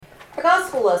Our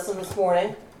gospel lesson this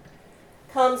morning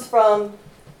comes from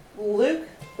Luke,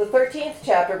 the 13th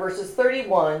chapter, verses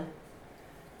 31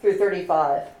 through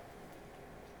 35.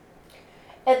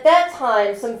 At that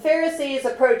time, some Pharisees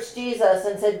approached Jesus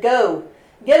and said, "Go,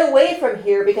 get away from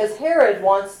here, because Herod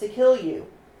wants to kill you."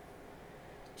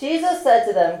 Jesus said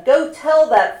to them, "Go tell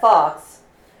that fox,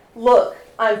 'Look,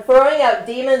 I'm throwing out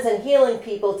demons and healing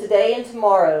people today and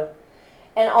tomorrow,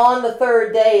 and on the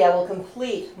third day I will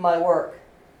complete my work.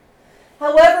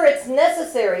 However, it's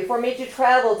necessary for me to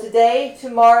travel today,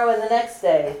 tomorrow, and the next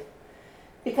day,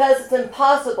 because it's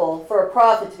impossible for a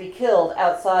prophet to be killed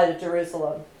outside of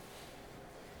Jerusalem.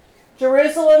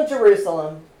 Jerusalem,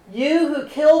 Jerusalem, you who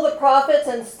kill the prophets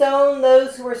and stone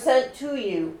those who were sent to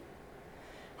you.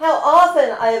 How often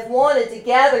I have wanted to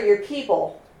gather your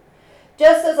people,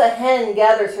 just as a hen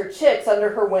gathers her chicks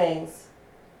under her wings.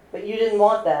 But you didn't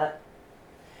want that.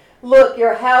 Look,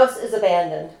 your house is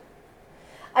abandoned.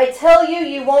 I tell you,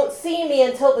 you won't see me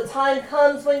until the time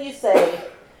comes when you say,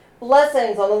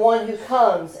 'Blessings on the one who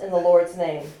comes in the Lord's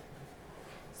name.'"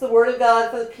 It's the word of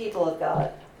God for the people of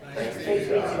God. Thanks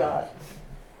be to God.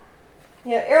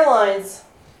 You know, airlines,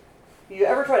 if you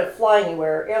ever try to fly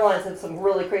anywhere, airlines have some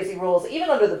really crazy rules, even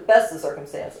under the best of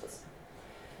circumstances.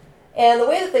 And the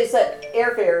way that they set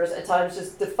airfares at times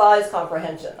just defies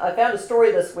comprehension. I found a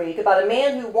story this week about a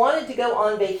man who wanted to go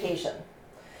on vacation.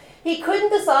 He couldn't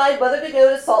decide whether to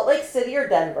go to Salt Lake City or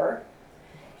Denver.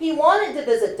 He wanted to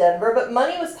visit Denver, but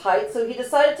money was tight, so he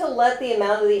decided to let the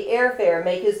amount of the airfare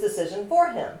make his decision for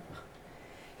him.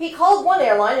 He called one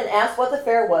airline and asked what the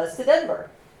fare was to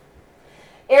Denver.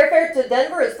 "Airfare to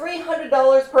Denver is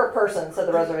 $300 per person," said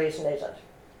the reservation agent.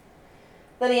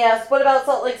 Then he asked, "What about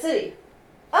Salt Lake City?"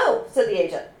 "Oh," said the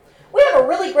agent, "we have a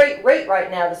really great rate right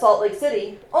now to Salt Lake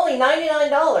City, only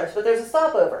 $99, but there's a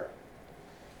stopover."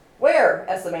 "Where?"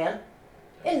 asked the man.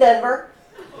 "In Denver,"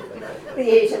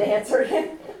 the agent answered.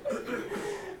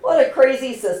 What a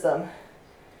crazy system.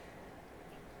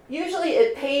 Usually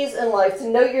it pays in life to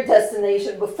know your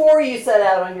destination before you set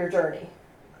out on your journey.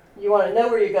 You want to know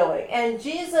where you're going. And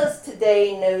Jesus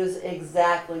today knows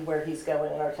exactly where he's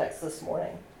going in our text this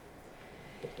morning.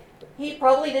 He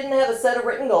probably didn't have a set of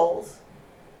written goals,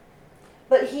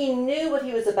 but he knew what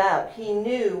he was about. He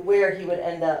knew where he would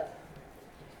end up.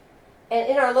 And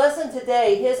in our lesson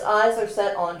today, his eyes are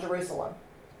set on Jerusalem.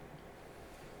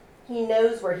 He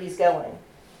knows where he's going.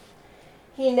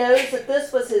 He knows that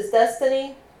this was his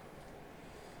destiny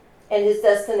and his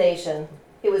destination.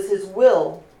 It was his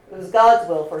will. It was God's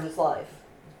will for his life.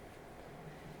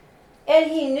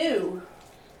 And he knew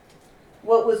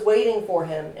what was waiting for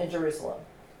him in Jerusalem.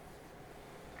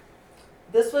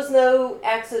 This was no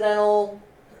accidental,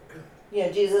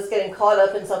 Jesus getting caught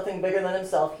up in something bigger than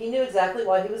himself. He knew exactly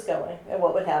why he was going and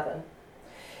what would happen.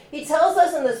 He tells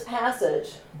us in this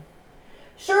passage,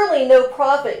 surely no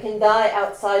prophet can die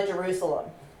outside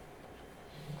Jerusalem.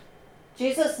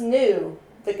 Jesus knew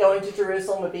that going to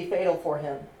Jerusalem would be fatal for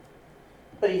him,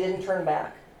 but he didn't turn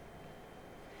back.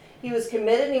 He was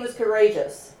committed and he was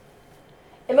courageous.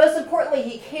 And most importantly,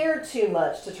 he cared too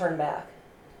much to turn back.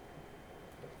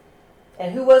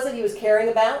 And who was it he was caring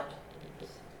about?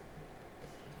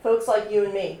 Folks like you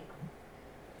and me.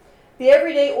 The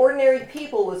everyday, ordinary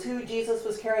people was who Jesus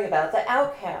was caring about. The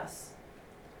outcasts,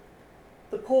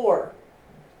 the poor,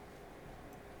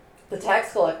 the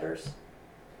tax collectors,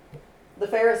 the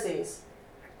Pharisees,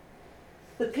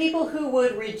 the people who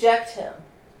would reject him.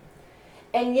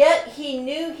 And yet he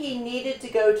knew he needed to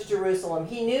go to Jerusalem.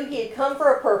 He knew he had come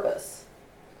for a purpose.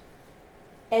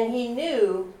 And he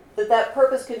knew that that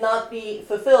purpose could not be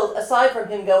fulfilled aside from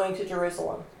him going to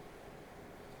Jerusalem.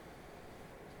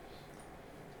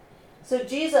 So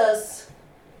Jesus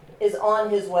is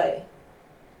on his way.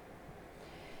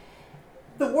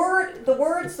 The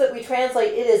words that we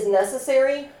translate "it is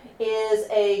necessary" is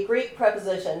a Greek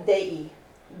preposition, dei,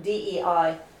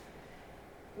 D-E-I.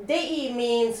 Dei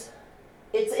means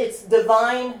it's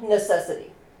divine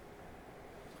necessity.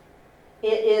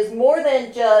 It is more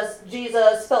than just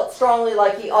Jesus felt strongly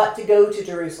like he ought to go to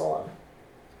Jerusalem.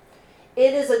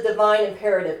 It is a divine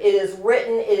imperative. It is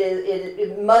written.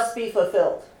 It must be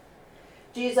fulfilled.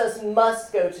 Jesus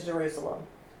must go to Jerusalem.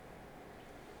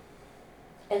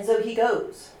 And so he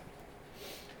goes.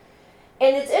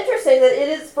 And it's interesting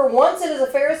that for once it is a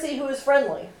Pharisee who is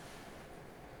friendly,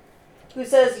 who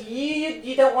says,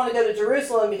 you don't want to go to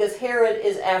Jerusalem because Herod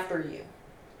is after you.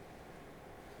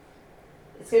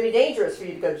 It's going to be dangerous for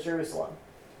you to go to Jerusalem.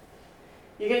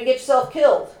 You're going to get yourself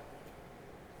killed.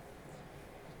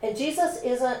 And Jesus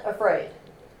isn't afraid.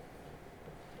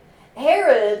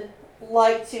 Herod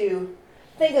liked to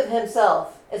think of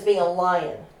himself as being a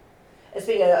lion, as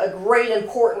being a great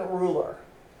important ruler.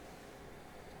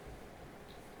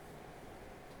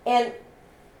 And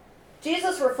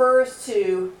Jesus refers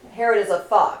to Herod as a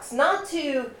fox, not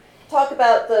to talk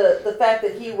about the fact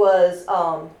that he was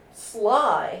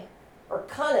sly or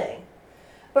cunning,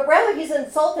 but rather he's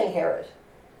insulting Herod.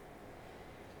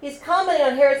 He's commenting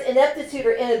on Herod's ineptitude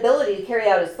or inability to carry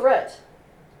out his threat.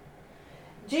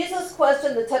 Jesus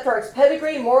questioned the tetrarch's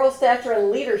pedigree, moral stature,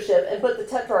 and leadership and put the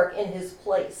tetrarch in his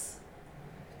place.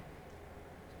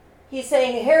 He's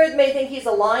saying Herod may think he's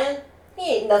a lion.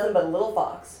 He ain't nothing but a little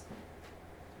fox.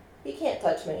 He can't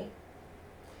touch me.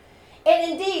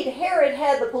 And indeed, Herod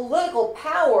had the political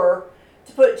power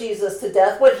to put Jesus to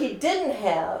death. What he didn't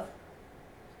have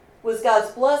was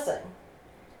God's blessing.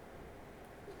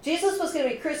 Jesus was going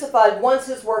to be crucified once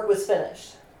his work was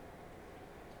finished,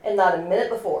 and not a minute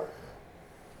before.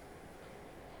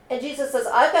 And Jesus says,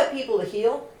 I've got people to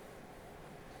heal.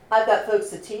 I've got folks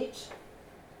to teach.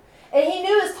 And he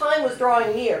knew his time was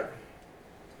drawing near.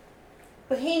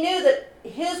 But he knew that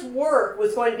his work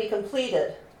was going to be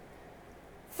completed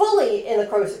fully in the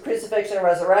crucifixion and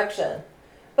resurrection,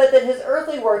 but that his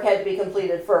earthly work had to be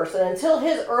completed first. And until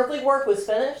his earthly work was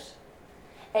finished,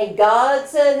 and God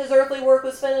said his earthly work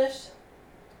was finished,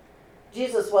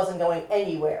 Jesus wasn't going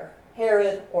anywhere,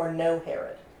 Herod or no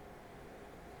Herod.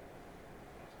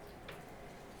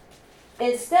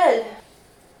 Instead,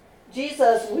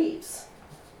 Jesus weeps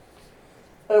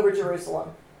over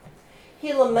Jerusalem.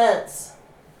 He laments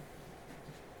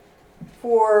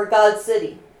for God's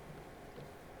city.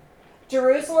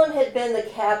 Jerusalem had been the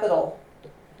capital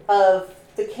of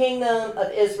the kingdom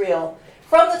of Israel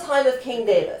from the time of King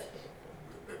David.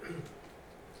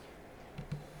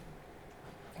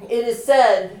 It is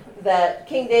said that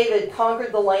King David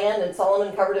conquered the land and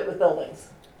Solomon covered it with buildings.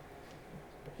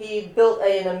 He built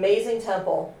an amazing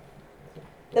temple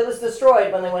that was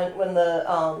destroyed when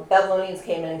the Babylonians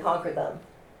came in and conquered them.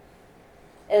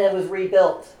 And it was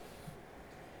rebuilt.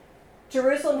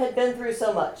 Jerusalem had been through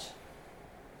so much.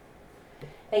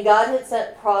 And God had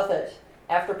sent prophet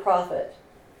after prophet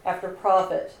after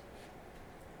prophet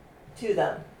to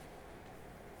them.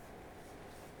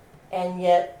 And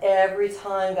yet, every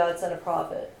time God sent a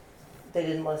prophet, they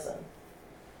didn't listen.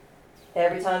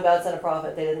 Every time God sent a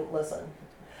prophet, they didn't listen.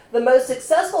 The most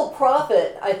successful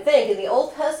prophet, I think, in the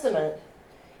Old Testament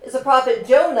is the prophet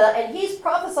Jonah, and he's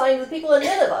prophesying to the people in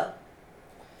Nineveh,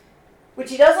 which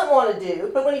he doesn't want to do.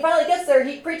 But when he finally gets there,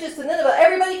 he preaches to Nineveh.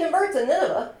 Everybody converts in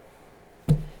Nineveh.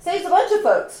 Saves a bunch of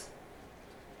folks.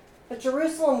 But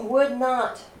Jerusalem would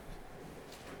not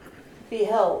be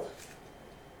held.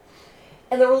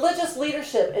 And the religious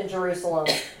leadership in Jerusalem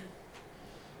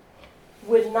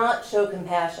would not show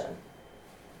compassion.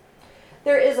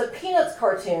 There is a Peanuts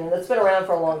cartoon that's been around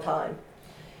for a long time.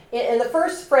 In the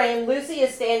first frame, Lucy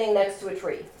is standing next to a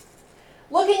tree.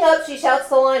 Looking up, she shouts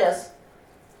to Linus,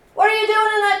 "What are you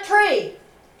doing in that tree?"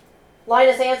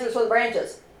 Linus answers from the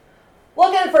branches,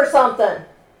 "Looking for something."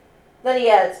 Then he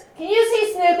adds, "Can you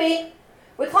see Snoopy?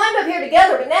 We climbed up here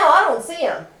together, but now I don't see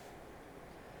him."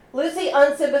 Lucy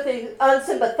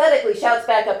unsympathetically shouts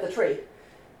back up the tree,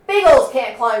 "Beagles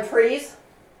can't climb trees."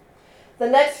 The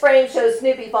next frame shows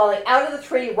Snoopy falling out of the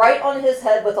tree right on his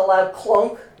head with a loud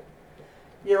clunk.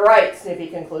 "You're right," Snoopy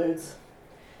concludes.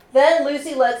 Then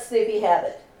Lucy lets Snoopy have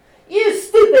it. "You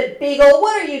stupid beagle,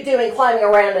 what are you doing climbing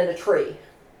around in a tree?"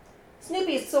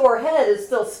 Snoopy's sore head is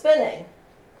still spinning.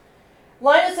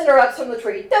 Linus interrupts from the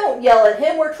tree, "Don't yell at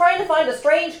him, we're trying to find a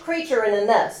strange creature in a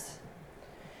nest."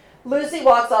 Lucy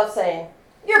walks off saying,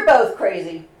 "You're both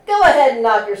crazy. Go ahead and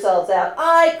knock yourselves out.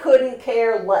 I couldn't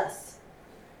care less."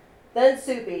 Then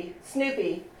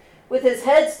Snoopy, with his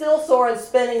head still sore and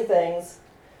spinning things,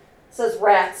 says,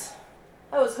 "Rats,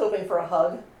 I was hoping for a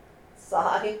hug."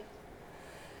 Sigh.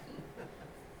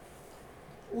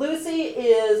 Lucy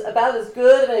is about as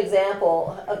good of an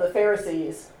example of the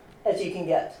Pharisees as you can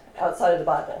get outside of the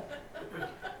Bible.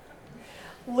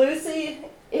 Lucy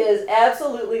is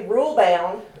absolutely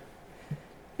rule-bound.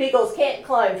 Beagles can't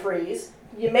climb trees.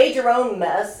 You made your own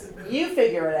mess. You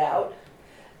figure it out.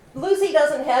 Lucy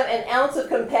doesn't have an ounce of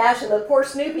compassion. The poor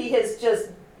Snoopy has just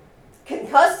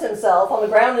concussed himself on the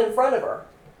ground in front of her.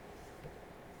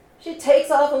 She takes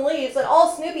off and leaves, and all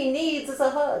Snoopy needs is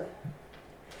a hug.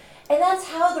 And that's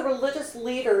how the religious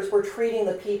leaders were treating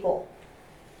the people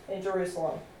in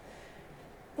Jerusalem.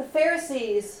 The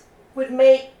Pharisees would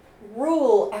make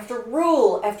rule after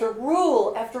rule after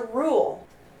rule after rule.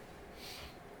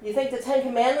 You think the 10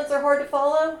 Commandments are hard to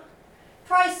follow?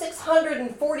 Try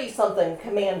 640-something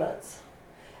commandments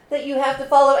that you have to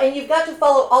follow, and you've got to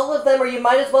follow all of them, or you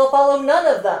might as well follow none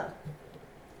of them.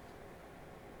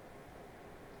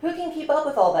 Who can keep up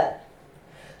with all that?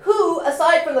 Who,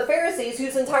 aside from the Pharisees,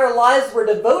 whose entire lives were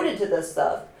devoted to this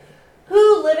stuff,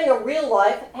 who, living a real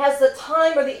life, has the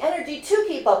time or the energy to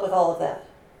keep up with all of that?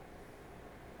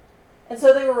 And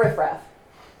so they were riffraff.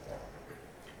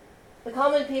 The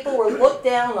common people were looked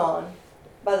down on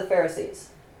by the Pharisees.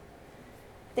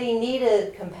 They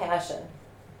needed compassion.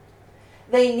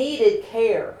 They needed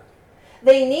care.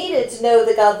 They needed to know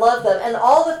that God loved them, and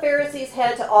all the Pharisees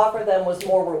had to offer them was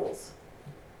more rules.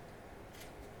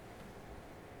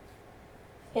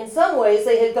 In some ways,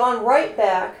 they had gone right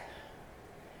back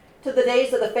to the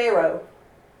days of the Pharaoh,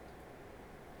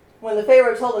 when the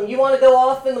Pharaoh told them, you want to go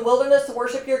off in the wilderness to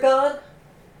worship your God?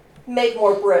 Make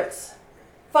more bricks.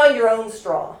 Find your own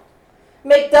straw.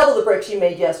 Make double the bricks you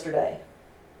made yesterday.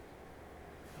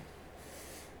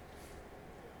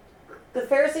 The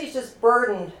Pharisees just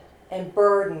burdened and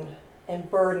burdened and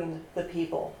burdened the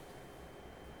people.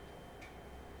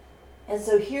 And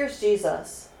so here's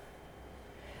Jesus,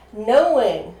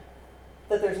 knowing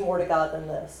that there's more to God than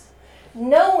this.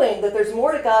 Knowing that there's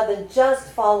more to God than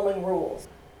just following rules.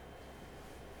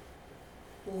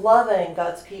 Loving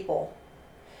God's people.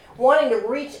 Wanting to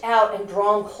reach out and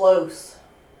draw them close.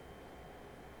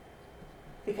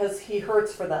 Because he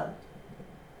hurts for them.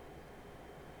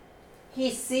 He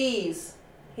sees.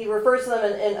 He refers to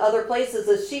them in other places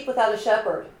as sheep without a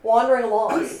shepherd, wandering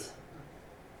lost.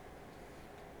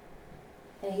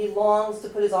 And he longs to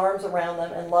put his arms around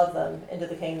them and love them into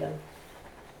the kingdom.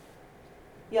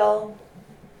 Y'all,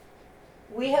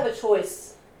 we have a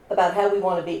choice about how we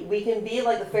want to be. We can be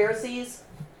like the Pharisees,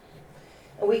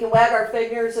 and we can wag our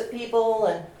fingers at people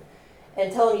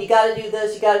and tell them, you got to do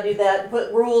this, you got to do that, and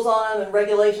put rules on them and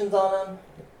regulations on them,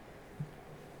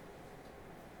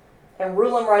 and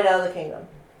rule them right out of the kingdom.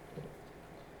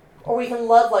 Or we can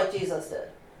love like Jesus did.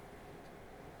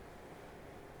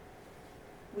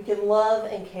 We can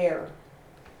love and care.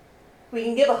 We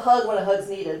can give a hug when a hug's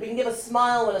needed. We can give a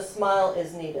smile when a smile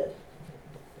is needed.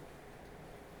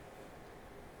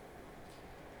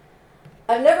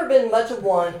 I've never been much of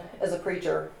one, as a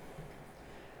preacher,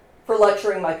 for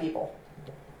lecturing my people.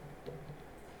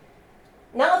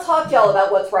 Now I'll talk to y'all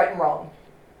about what's right and wrong.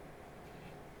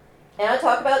 And I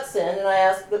talk about sin, and I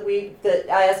ask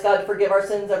I ask God to forgive our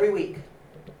sins every week.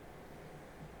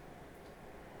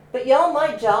 But y'all,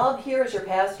 my job here as your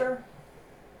pastor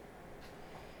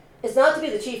is not to be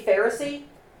the chief Pharisee.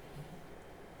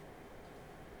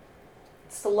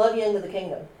 It's to love you into the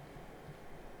kingdom.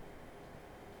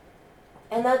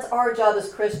 And that's our job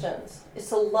as Christians, is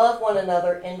to love one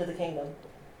another into the kingdom.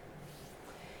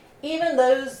 Even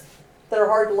those that are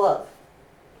hard to love.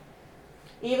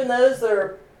 Even those that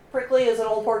are prickly as an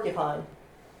old porcupine.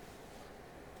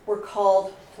 We're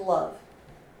called to love.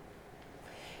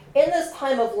 In this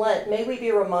time of Lent, may we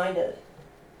be reminded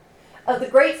of the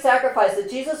great sacrifice that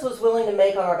Jesus was willing to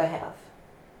make on our behalf.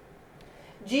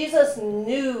 Jesus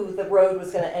knew the road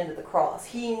was going to end at the cross.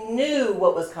 He knew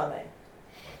what was coming.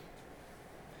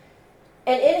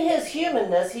 And in his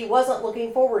humanness, he wasn't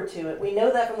looking forward to it. We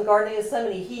know that from the Garden of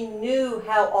Gethsemane. He knew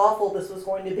how awful this was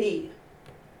going to be.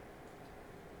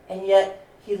 And yet,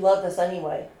 he loved us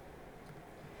anyway.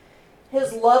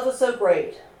 His love was so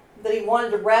great that he wanted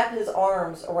to wrap his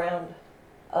arms around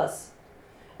us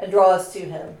and draw us to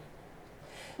him.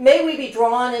 May we be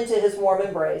drawn into his warm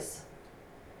embrace,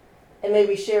 and may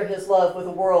we share his love with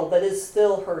a world that is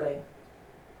still hurting,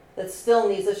 that still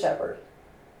needs a shepherd,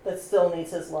 that still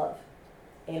needs his love.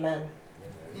 Amen.